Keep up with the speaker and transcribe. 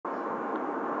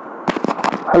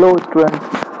Hello students,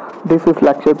 this is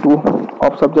lecture 2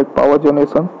 of subject power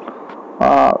generation.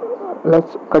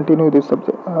 Let's continue this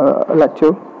subject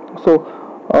lecture. So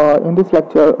in this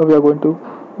lecture we are going to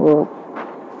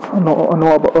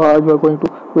know about, you are going to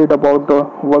read about the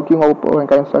working of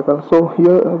Rankine cycle. So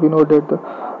here we know that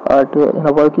in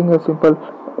a working a simple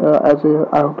as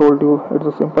I have told you, it's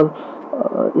a simple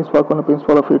is work on the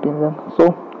principle of heat engine.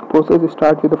 So process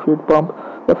starts with the feed pump.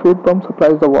 The feed pump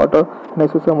supplies the water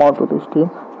necessary amount to the steam,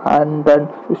 and then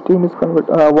steam is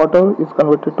water is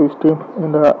converted to steam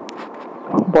in the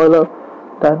boiler.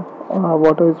 Then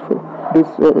this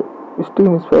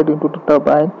steam is fed into the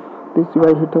turbine. This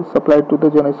why heat is supplied to the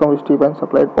generation of steam and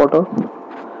supplied water.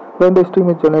 When the steam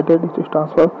is generated, it is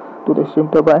transferred to the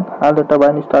steam turbine and the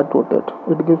turbine starts to rotate.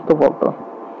 It gives the work done.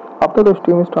 After the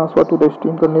steam is transferred to the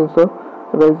steam condenser,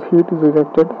 where heat is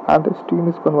ejected and the steam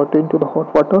is converted into the hot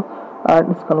water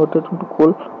and is converted into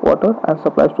cold water and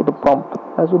supplies to the pump.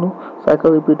 As you know,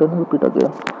 cycle repeat and repeat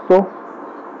again. So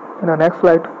in the next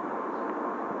slide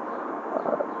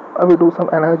I will do some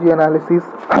energy analysis.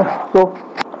 So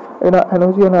in an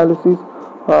energy analysis,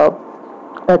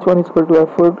 H1 is equal to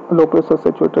F4 low pressure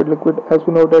saturated liquid. As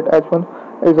we know that H1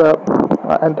 is a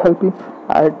enthalpy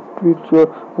at which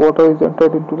water is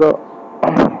entered into the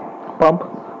pump.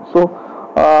 So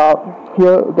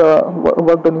here the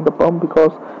work done in the pump,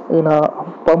 because in a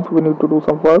pump we need to do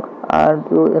some work, and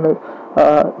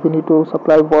we need to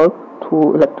supply work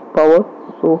through electric power.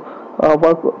 So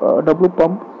work W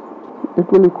pump, it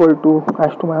will equal to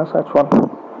H2 minus H1,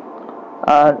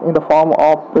 and in the form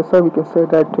of pressure we can say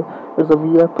that it's a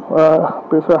VF,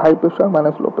 pressure high pressure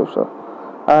minus low pressure.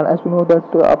 And as we know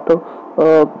that after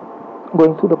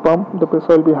going through the pump, the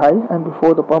pressure will be high, and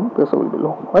before the pump pressure will be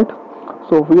low, right?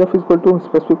 So VF is equal to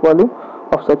specific volume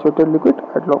of saturated liquid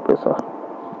at low pressure.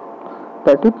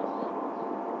 That is.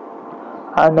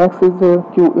 And next is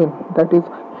Q in, that is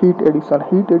heat addition.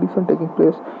 Heat addition taking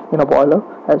place in a boiler,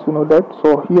 as you know that.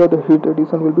 So here the heat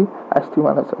addition will be H3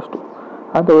 minus H2.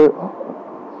 And the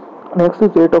next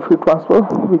is rate of heat transfer.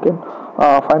 We can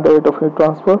find the rate of heat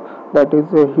transfer, that is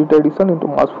heat addition into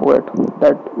mass flow rate.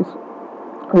 That is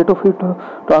rate of heat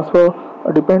transfer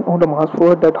depend on the mass flow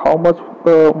rate, that how much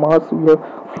mass we are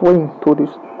flowing through this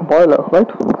boiler, right?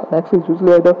 Next is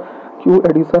usually either Q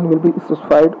addition will be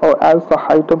specified or else the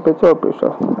high temperature or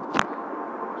pressure.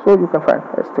 So you can find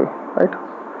S3, right?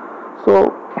 So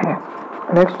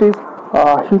next is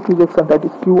heat rejection, that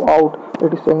is Q out.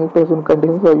 It is taking place in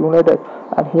condenser unit,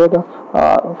 and here the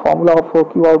formula of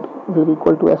Q out will be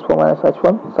equal to S4 minus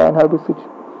H1 sin half 6.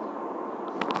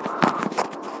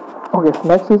 Okay,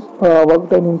 next is work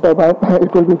done in turbine.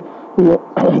 It will be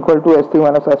equal to S3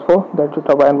 minus S4, that's the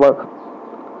turbine work.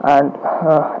 And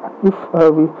if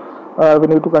we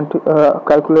need to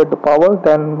calculate the power,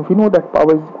 then we know that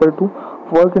power is equal to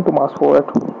work into mass flow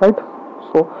rate, right?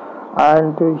 So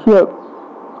and here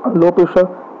low pressure,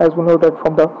 as we know that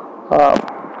from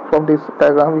this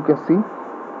diagram we can see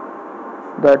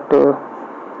that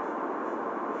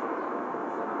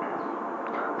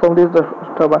from this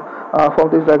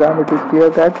diagram it is clear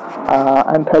that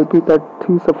enthalpy, that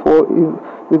 3 sub 4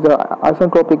 is a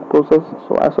isentropic process.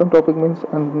 So isentropic means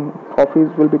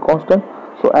enthalpy will be constant.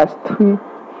 So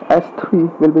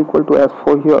S3 will be equal to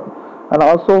S4 here, and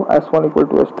also S1 equal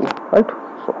to S2, right?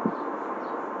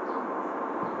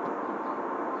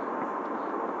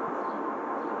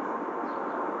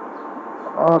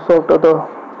 So after the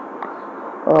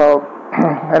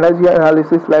energy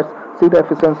analysis, let's see the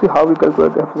efficiency, how we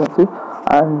calculate the efficiency.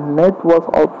 And net work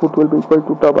output will be equal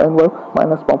to turbine work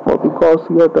minus pump work, because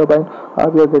here turbine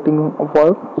we are getting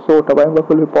work, so turbine work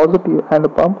will be positive, and the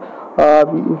pump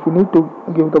if we need to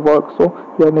give the work, so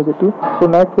here negative. So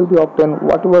net will be obtained,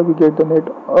 whatever we get the net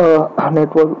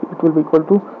work, it will be equal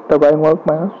to turbine work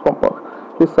minus pump work.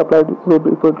 This supplied will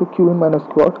be equal to Q in minus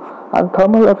Q out. And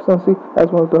thermal efficiency,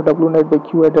 as well as the W net by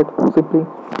Q added simply.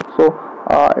 So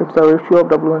it's a ratio of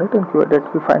W net and Q added.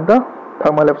 We find the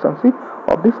thermal efficiency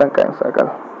of this Rankine cycle.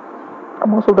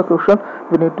 Most of the question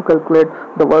we need to calculate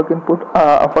the work input,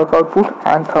 work output,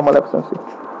 and thermal efficiency.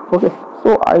 Okay,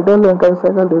 so ideal Rankine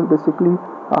cycle is basically,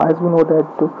 as we know that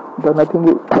the nothing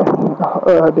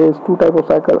there is two type of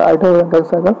cycle: ideal Rankine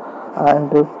cycle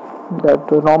and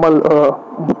that normal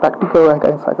practical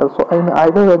Rankine cycle. So in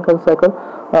ideal Rankine cycle,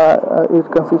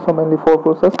 it consists of mainly 4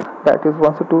 processes, that is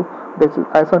 1 to 2, this is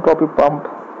isentropic pump,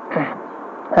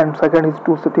 and second is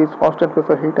 2 cities constant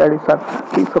pressure heat addition,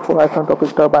 3 to 4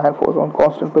 isentropic turbine, 4 on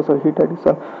constant pressure heat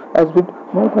addition. As we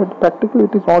know that practically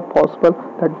it is not possible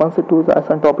that 1 to 2 is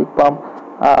isentropic pump,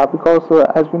 because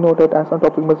as we know that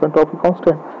asymptotic means entropy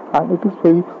constant, and it is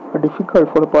very difficult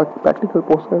for the practical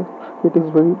process. It is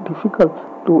very difficult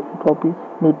to entropy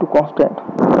need to constant.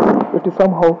 It is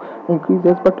somehow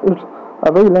increases, but it's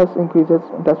very less increases.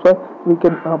 That's why we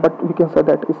can, but we can say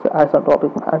that it's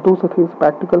asymptotic. And 2C3 is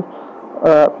practical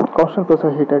constant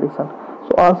pressure heat addition.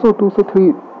 So also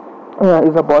 2C3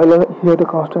 is a boiler. Here the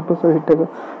constant pressure heat taken.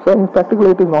 So in practical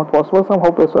it is not possible.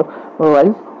 Somehow pressure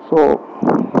rise. So,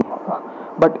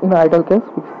 but in ideal case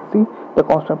we see the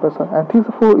constant pressure. And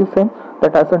 3C4 is same,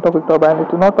 that asymptotic turbine.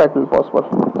 It is not practically possible.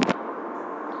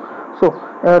 So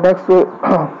next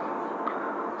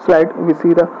slide we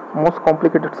see the most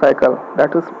complicated cycle.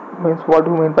 That is means, what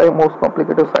do you mean by most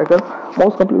complicated cycle?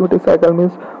 Most complicated cycle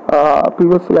means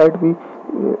previous slide we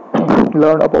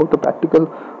learned about the practical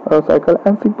cycle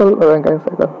and simple Rankine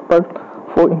cycle, but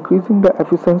for increasing the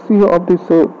efficiency of this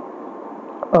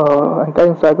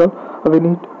Rankine cycle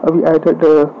we added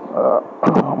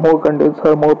more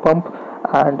condenser, more pump,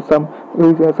 and some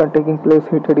irrigation taking place,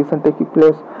 heat addition taking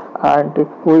place, and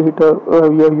reheater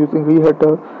we are using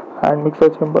reheater and mixer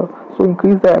chamber, so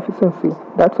increase the efficiency.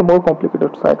 That's a more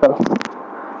complicated cycle.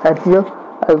 And here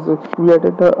as we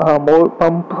added more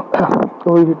pump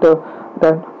reheater,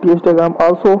 then TH diagram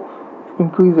also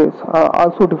increases,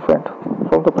 also different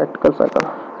from the practical cycle.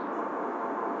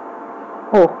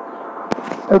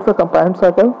 It's a combined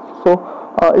cycle. So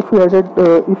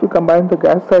if you combine the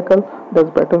gas cycle, there's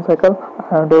Brayton cycle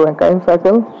and the Rankine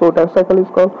cycle. So that cycle is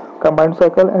called combined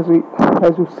cycle. As you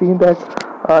see that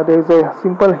there is a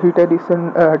simple heat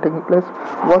addition taking place.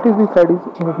 What is this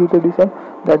heat addition?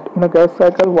 That in a gas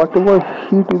cycle, whatever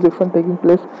heat rejection taking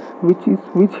place, which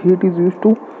heat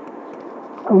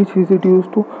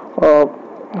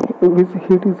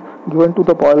is given to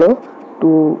the boiler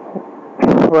to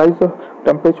rise the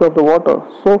temperature of the water.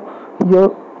 So here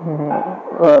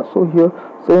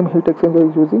same heat exchanger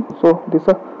is using. So this is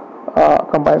a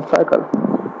combined cycle.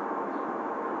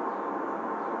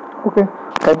 Okay,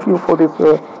 thank you for this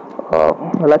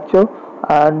lecture,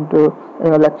 and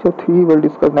in lecture 3 we'll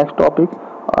discuss next topic,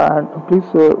 and please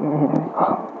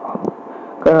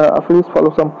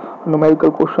follow some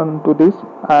numerical question to this,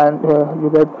 and you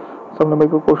get some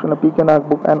numerical question, a PKNAG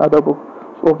book and other book.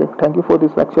 So, okay, thank you for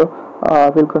this lecture.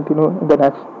 We'll continue in the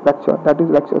next lecture, that is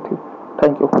lecture 3.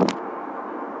 Thank you.